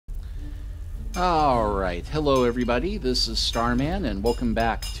Alright, hello everybody, this is Starman, and welcome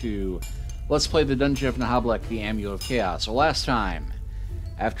back to Let's Play the Dungeon of Naheulbeuk, the Amulet of Chaos. So last time,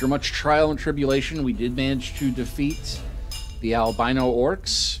 after much trial and tribulation, we did manage to defeat the albino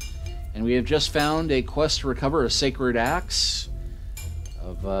orcs, and we have just found a quest to recover a sacred axe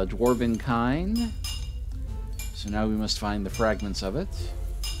of Dwarven kind. So now we must find the fragments of it.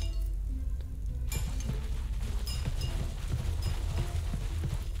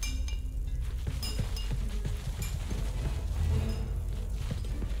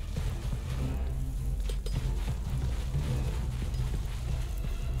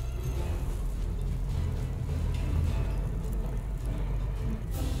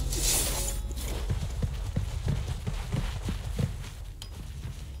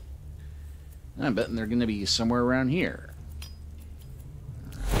 I'm betting they're going to be somewhere around here.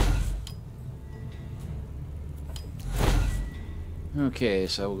 Okay,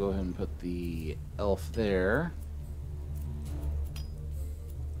 so we'll go ahead and put the elf there.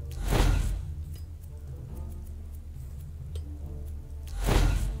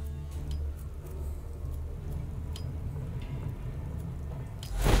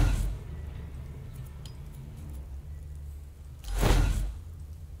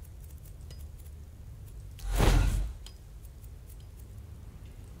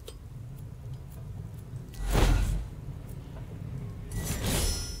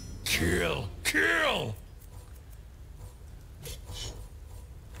 Kill!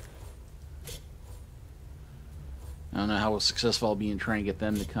 I don't know how successful I'll be in trying to get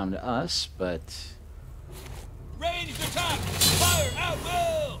them to come to us, but... Range attack! Fire at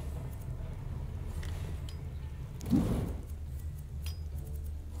will!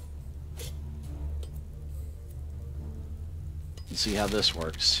 Let's see how this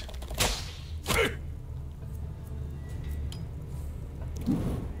works.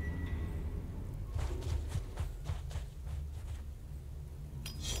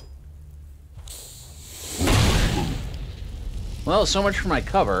 Well, so much for my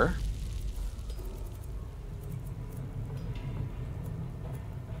cover.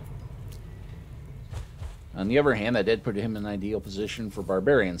 On the other hand, that did put him in an ideal position for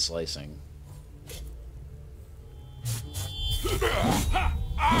barbarian slicing.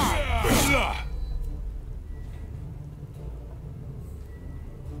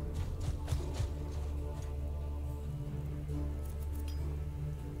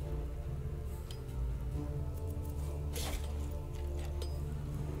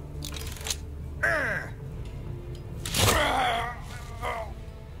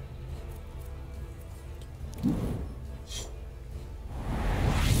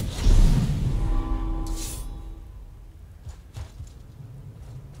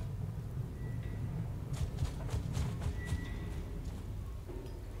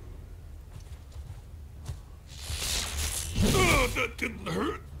 That didn't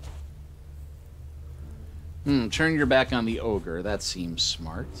hurt. Turn your back on the ogre. That seems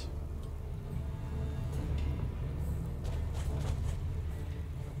smart.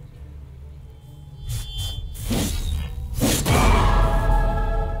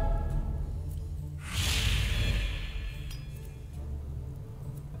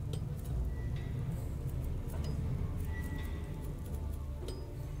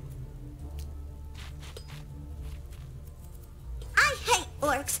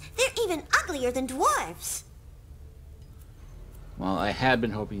 Orcs, they're even uglier than dwarves. Well, I had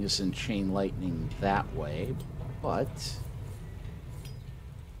been hoping to send chain lightning that way, but...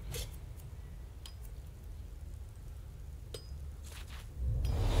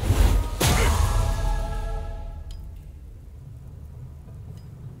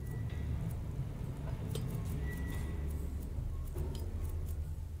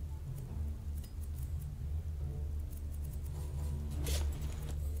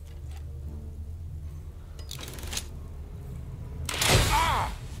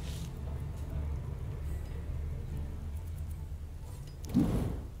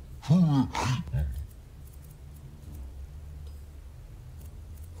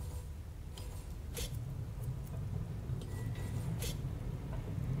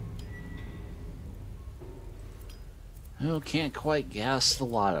 Oh, can't quite gas the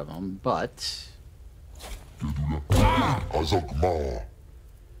lot of them, but...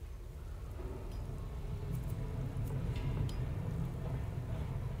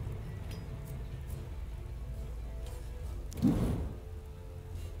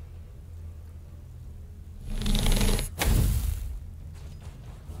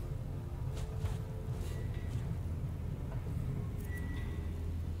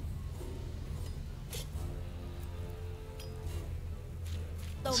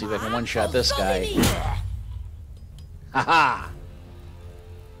 The Let's see if I can one-shot this guy. Haha!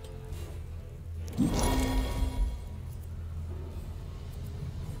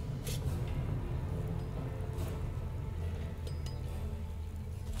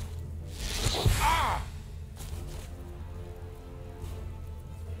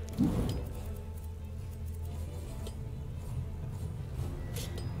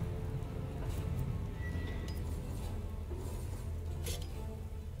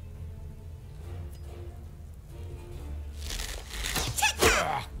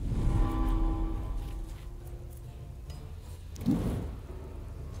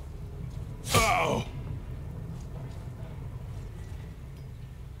 Oh!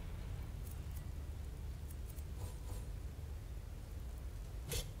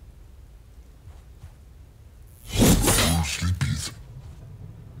 Sleepies.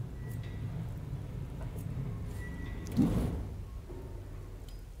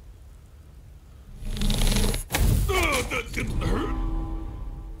 That didn't hurt.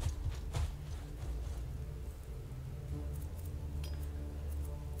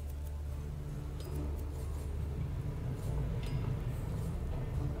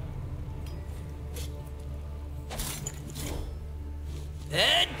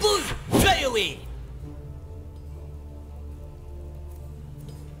 And booze! Fly away!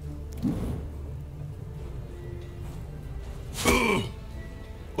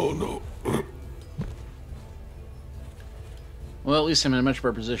 Oh no. Well, at least I'm in a much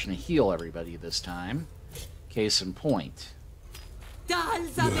better position to heal everybody this time. Case in point.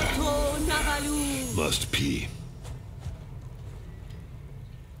 Must pee.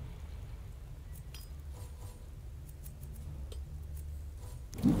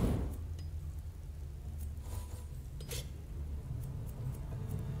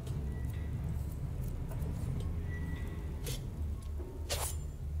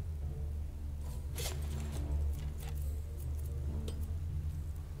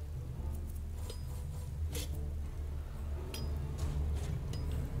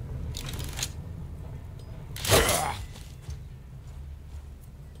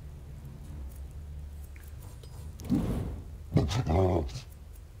 Uh-oh.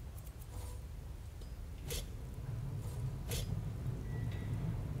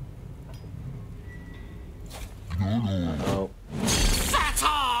 Fat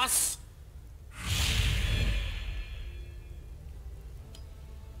ass!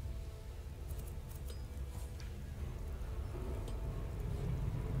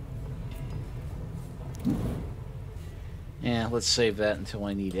 Yeah, let's save that until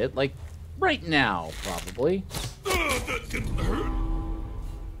I need it. Like, right now, probably. That didn't hurt.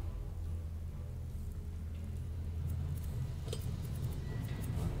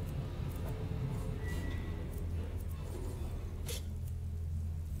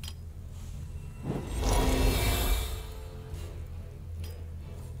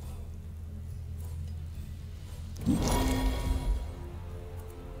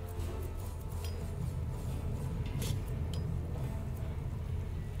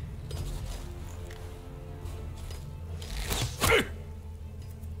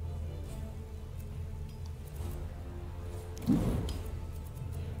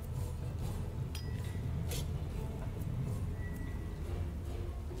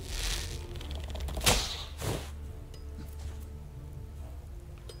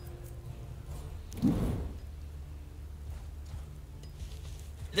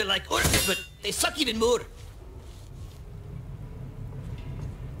 They're like orcs, but they suck even more.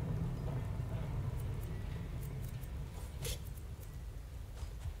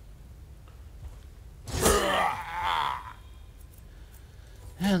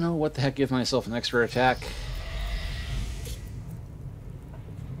 I don't know what the heck, give myself an extra attack.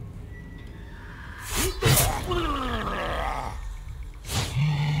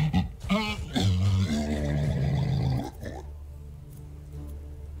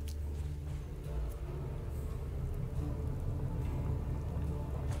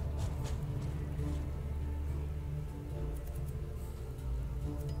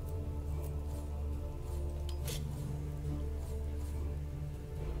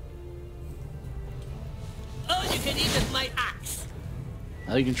 All you can eat is my axe.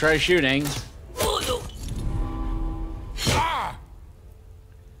 Well, you can try shooting. Oh no!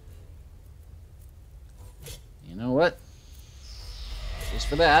 You know what? Just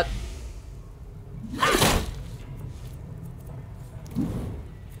for that.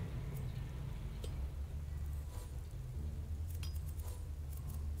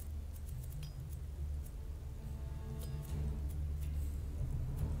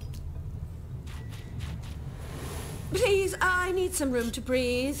 Please, I need some room to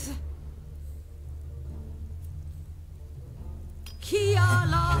breathe. Kia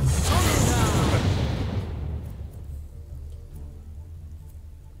la sonda.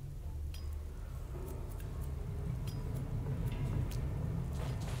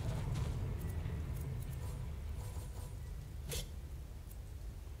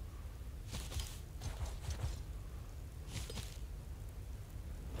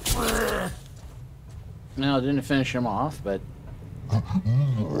 No, it didn't finish him off, but...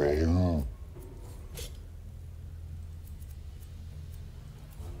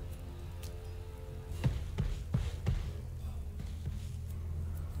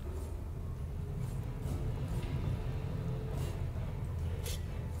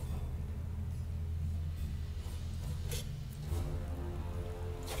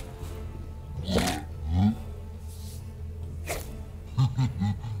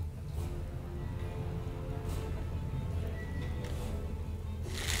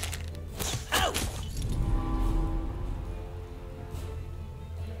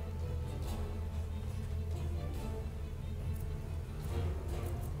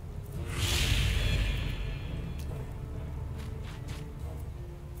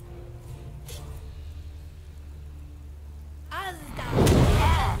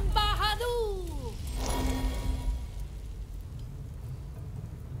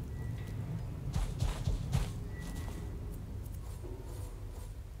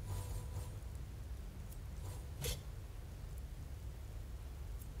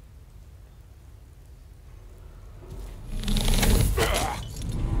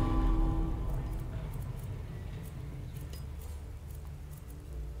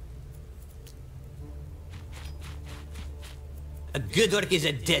 A good orc is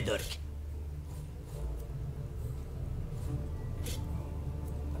a dead orc.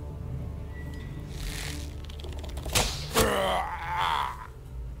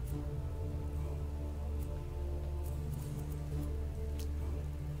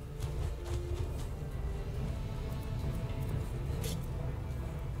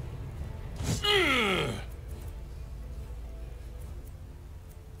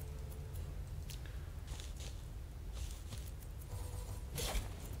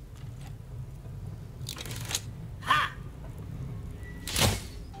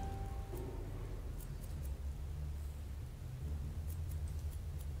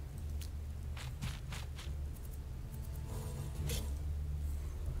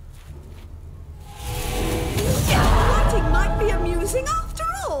 After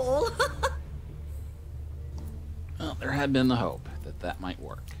all. Well, there had been the hope that that might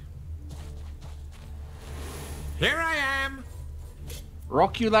work. Here I am.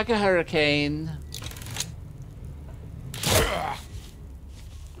 Rock you like a hurricane.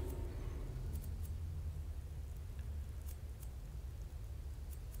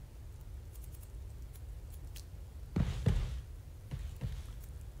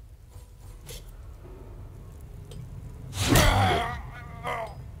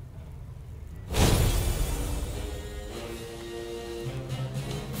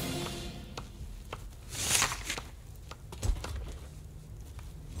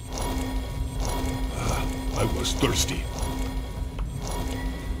 I was thirsty.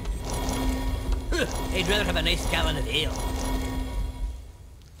 I'd rather have a nice gallon of ale.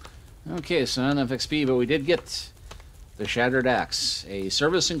 Okay, so not enough XP, but we did get the Shattered Axe, a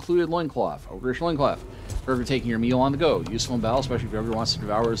service-included loincloth, ogreish loincloth, for ever taking your meal on the go. Useful in battle, especially if whoever wants to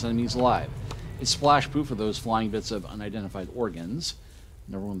devour his enemies alive. It's splash-proof for those flying bits of unidentified organs.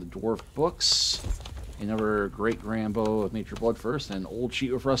 Another one of the dwarf books. Another great grand bow of nature blood first, and an old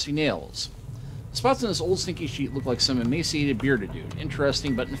sheet with rusty nails. The spots in this old stinky sheet look like some emaciated bearded dude.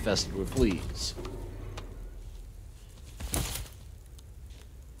 Interesting, but infested with fleas.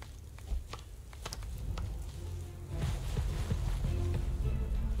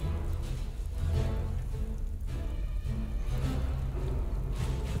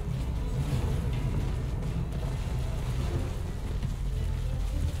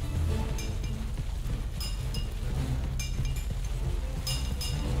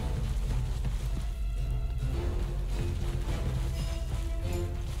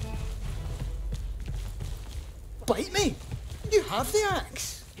 Bite me! You have the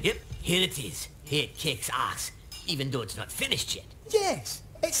axe! Yep, here it is. It kicks ass, even though it's not finished yet. Yes,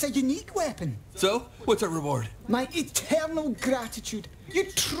 it's a unique weapon. So, what's our reward? My eternal gratitude.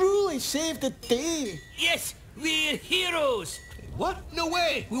 You truly saved the day. Yes, we're heroes. What? No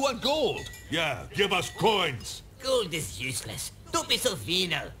way! We want gold! Yeah, give us coins. Gold is useless. Don't be so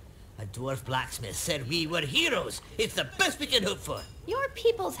venal. A dwarf blacksmith said we were heroes. It's the best we can hope for. Your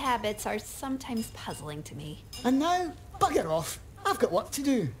people's habits are sometimes puzzling to me. And now, bugger off. I've got work to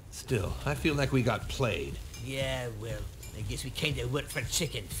do. Still, I feel like we got played. Yeah, well, I guess we kinda worked for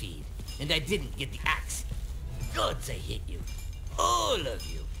chicken feed. And I didn't get the axe. Gods, I hate you. All of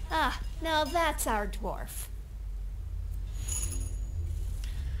you. Ah, now that's our dwarf.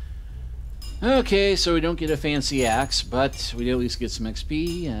 Okay, so we don't get a fancy axe, but we at least get some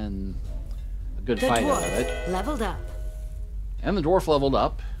XP and a good The fight out of dwarf it. leveled up. And the dwarf leveled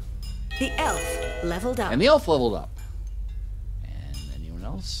up. The elf leveled up. And the elf leveled up. And anyone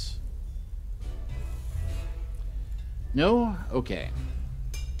else? No? Okay.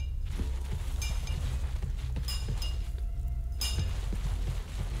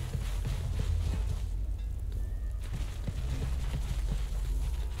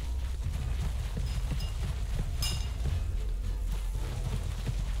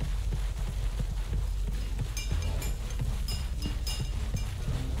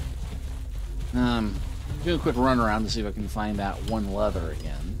 Do a quick run around to see if I can find that one leather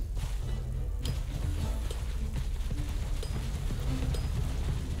again.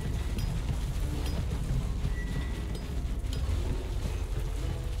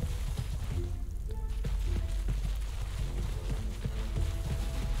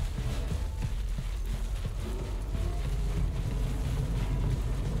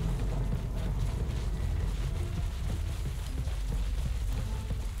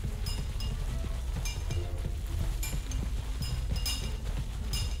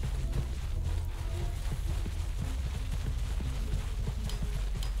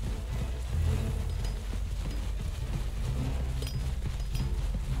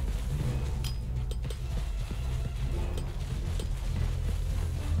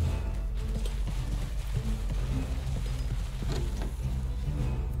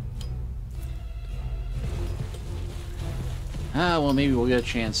 Well, maybe we'll get a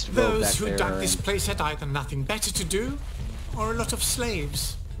chance to go back Those who there. dug this place had either nothing better to do, or a lot of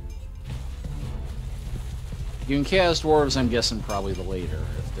slaves. You can cast dwarves, I'm guessing probably the later,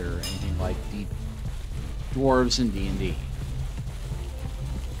 if they're anything like deep dwarves in D&D.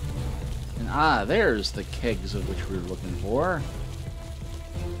 And there's the kegs of which we were looking for.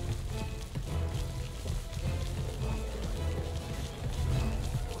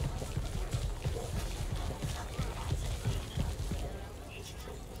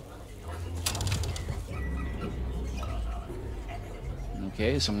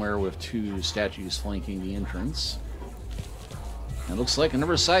 Okay, somewhere with two statues flanking the entrance. It looks like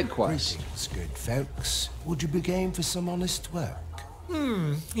another side quest. Greetings, good folks. Would you be game for some honest work?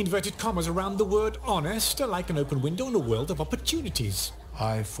 Inverted commas around the word honest are like an open window in a world of opportunities.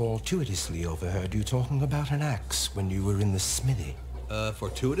 I fortuitously overheard you talking about an axe when you were in the smithy.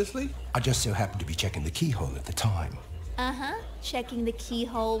 Fortuitously? I just so happened to be checking the keyhole at the time. Uh-huh. Checking the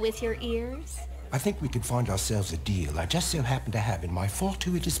keyhole with your ears. I think we could find ourselves a deal. I just so happen to have in my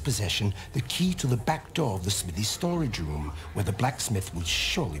fortuitous possession the key to the back door of the smithy storage room, where the blacksmith will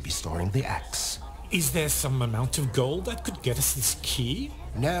surely be storing the axe. Is there some amount of gold that could get us this key?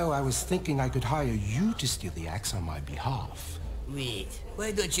 No, I was thinking I could hire you to steal the axe on my behalf. Wait,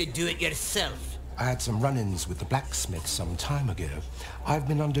 why don't you do it yourself? I had some run-ins with the blacksmith some time ago. I've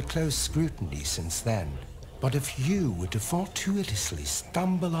been under close scrutiny since then. But if you were to fortuitously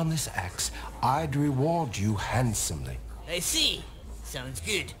stumble on this axe, I'd reward you handsomely. I see. Sounds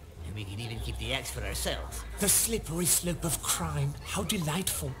good. And we could even keep the axe for ourselves. The slippery slope of crime. How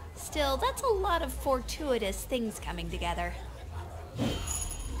delightful. Still, that's a lot of fortuitous things coming together.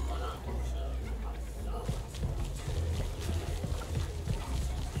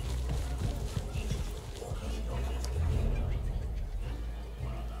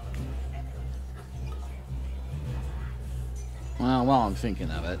 Well, while I'm thinking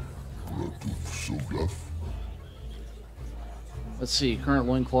of it. Let's see, current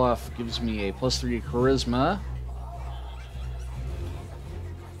loincloth gives me a +3 charisma.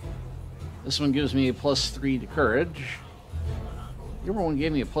 This one gives me a +3 to courage. The other one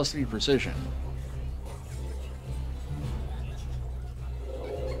gave me a +3 precision.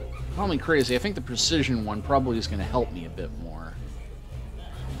 Call me crazy, I think the precision one probably is going to help me a bit more.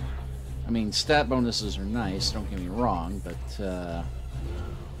 I mean, stat bonuses are nice, don't get me wrong, but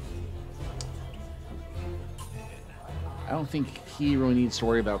I don't think he really needs to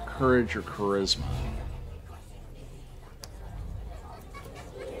worry about courage or charisma.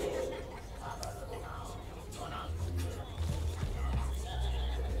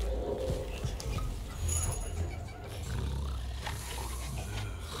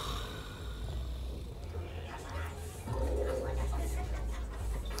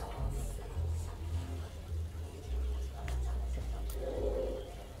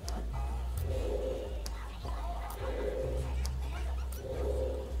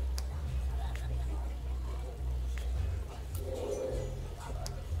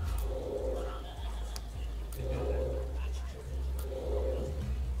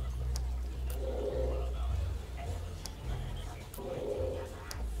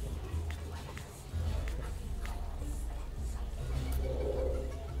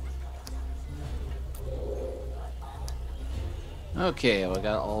 Okay, well, I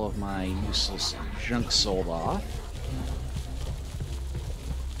got all of my useless junk sold off.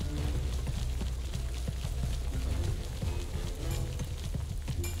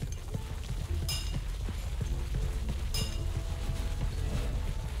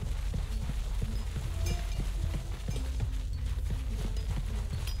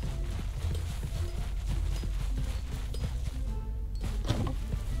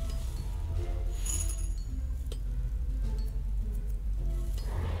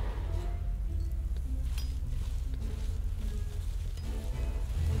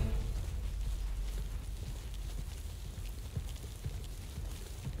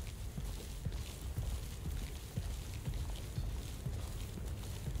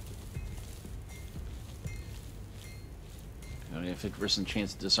 A 50%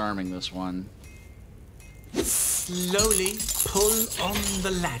 chance of disarming this one. Slowly pull on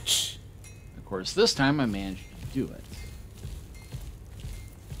the latch. Of course, this time I managed to do it.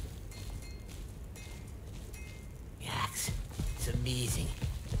 The axe. It's amazing.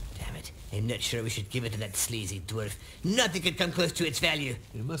 Damn it. I'm not sure we should give it to that sleazy dwarf. Nothing could come close to its value.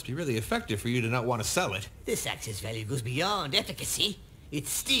 It must be really effective for you to not want to sell it. This axe's value goes beyond efficacy. It's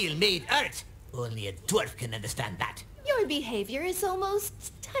steel-made art. Only a dwarf can understand that. Your behavior is almost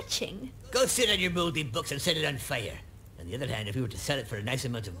touching. Go sit on your moldy books and set it on fire. On the other hand, if we were to sell it for a nice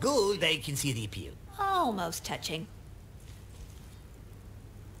amount of gold, I can see the appeal. Almost touching.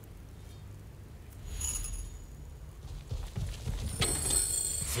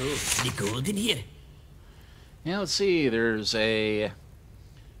 So, any gold in here? Yeah, let's see. There's a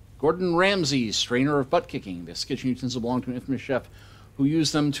Gordon Ramsay, strainer of butt kicking. This kitchen utensil belonged to an infamous chef who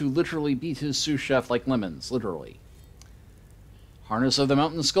used them to literally beat his sous chef like lemons, literally. Harness of the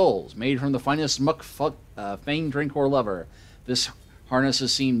Mountain Skulls, made from the finest muck fang drink or lever. This harness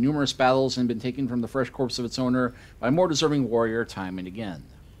has seen numerous battles and been taken from the fresh corpse of its owner by a more deserving warrior time and again.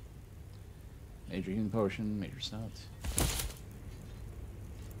 Major healing potion, major stout.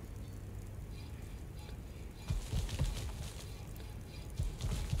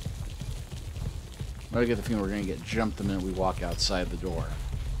 But I get the feeling we're going to get jumped the minute we walk outside the door.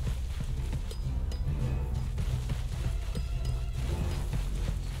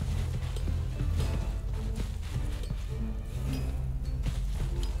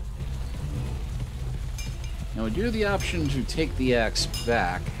 Now we do have the option to take the axe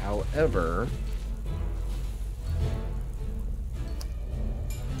back, however...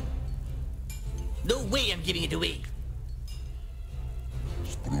 No way I'm giving it away.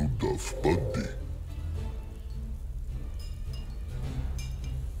 Sprudaf Bundy.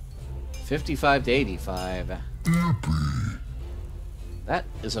 55 to 85. That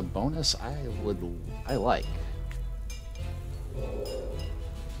is a bonus I like.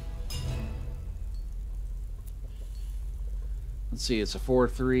 Let's see, it's a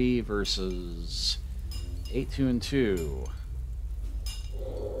 4-3 versus 8-2 and 2.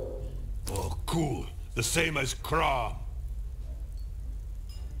 Oh, cool. The same as Kra.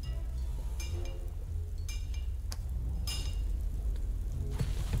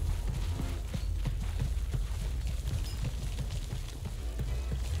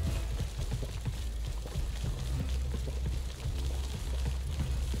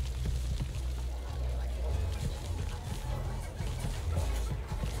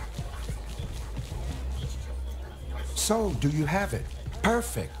 So, do you have it?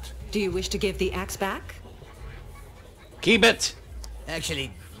 Perfect. Do you wish to give the axe back? Keep it!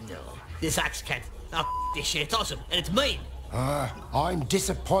 Actually, no. This axe can't. Oh, this shit, it's awesome, and it's mine. I'm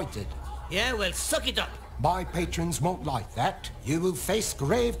disappointed. Yeah, well, suck it up. My patrons won't like that. You will face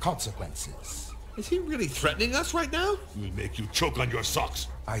grave consequences. Is he really threatening us right now? We'll make you choke on your socks.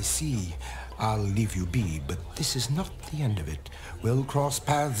 I see. I'll leave you be, but this is not the end of it. We'll cross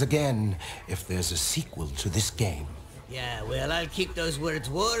paths again if there's a sequel to this game. Yeah, well, I'll keep those words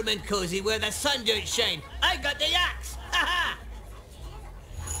warm and cozy where the sun don't shine. I got the axe! Ha ha!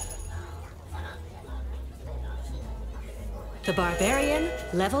 The barbarian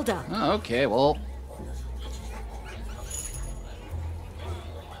leveled up. Oh, okay, well...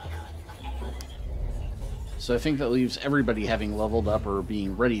 So I think that leaves everybody having leveled up or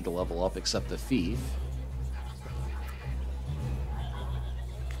being ready to level up except the thief.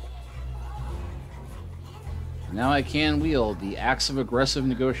 Now I can wield the Axe of Aggressive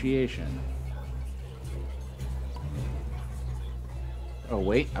Negotiation. Oh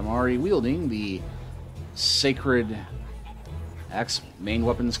wait, I'm already wielding the Sacred Axe. Main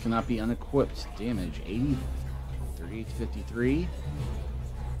weapons cannot be unequipped. Damage 80, 38 to 53.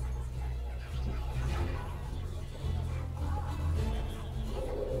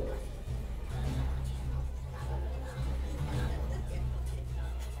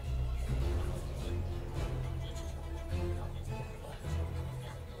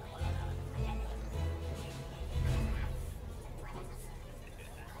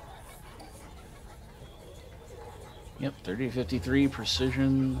 Yep, 3053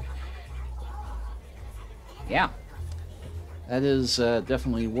 precision. Yeah. That is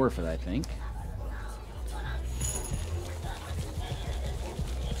definitely worth it, I think.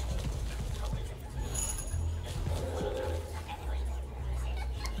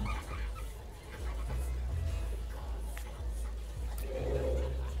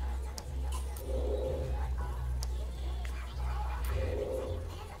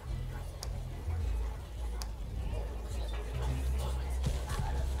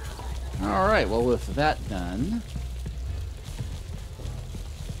 Alright, well with that done,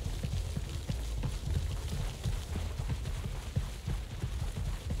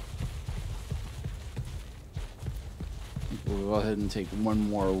 we'll go ahead and take one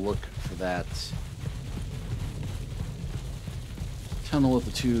more look for that tunnel with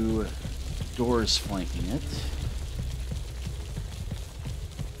the two doors flanking it.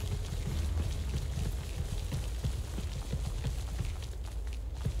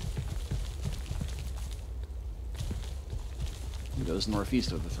 It goes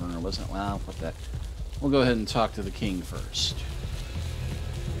northeast of the throne, or wasn't it? Well, what that. We'll go ahead and talk to the king first.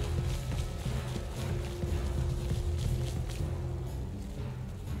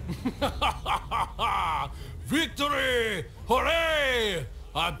 Victory! Hooray!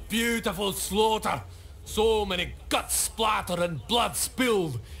 A beautiful slaughter! So many guts splattered and blood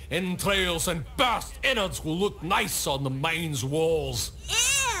spilled. Entrails and burst innards will look nice on the mine's walls.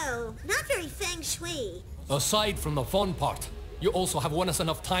 Ew! Not very feng shui. Aside from the fun part, you also have won us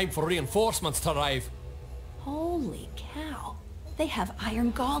enough time for reinforcements to arrive. Holy cow. They have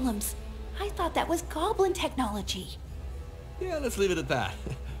iron golems. I thought that was goblin technology. Yeah, let's leave it at that.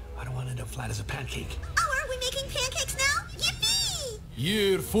 I don't want to end up flat as a pancake. Oh, are we making pancakes now? Yippee!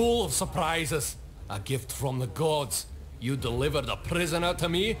 You're full of surprises. A gift from the gods. You delivered a prisoner to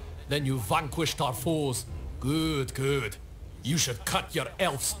me, then you vanquished our foes. Good, good. You should cut your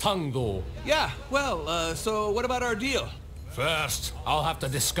elf's tongue, though. Yeah, well, so what about our deal? First, I'll have to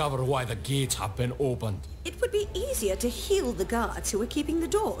discover why the gates have been opened. It would be easier to heal the guards who were keeping the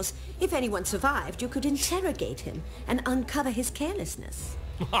doors. If anyone survived, you could interrogate him and uncover his carelessness.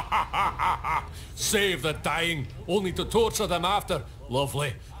 Save the dying, only to torture them after.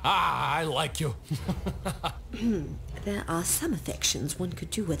 Lovely. Ah, I like you. There are some affections one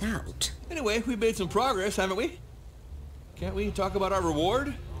could do without. Anyway, we've made some progress, haven't we? Can't we talk about our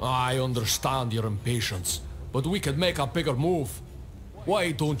reward? I understand your impatience, but we could make a bigger move.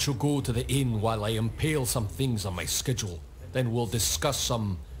 Why don't you go to the inn while I impale some things on my schedule? Then we'll discuss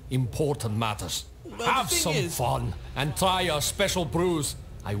some important matters. Well, Have the some thing is... fun and try our special brews.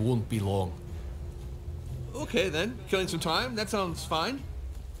 I won't be long. Okay then, killing some time, that sounds fine.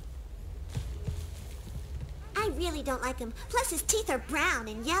 I really don't like him. Plus his teeth are brown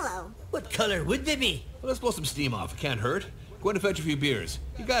and yellow. What color would they be? Well, let's blow some steam off, it can't hurt. Go in and fetch a few beers.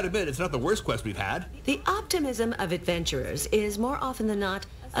 You gotta admit, it's not the worst quest we've had. The optimism of adventurers is more often than not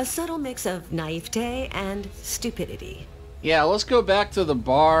a subtle mix of naivete and stupidity. Yeah, let's go back to the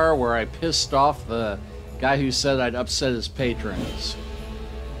bar where I pissed off the guy who said I'd upset his patrons.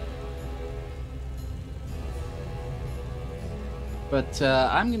 But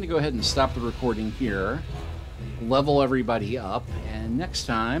I'm going to go ahead and stop the recording here, level everybody up, and next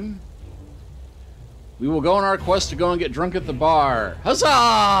time we will go on our quest to go and get drunk at the bar.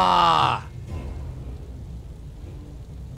 Huzzah!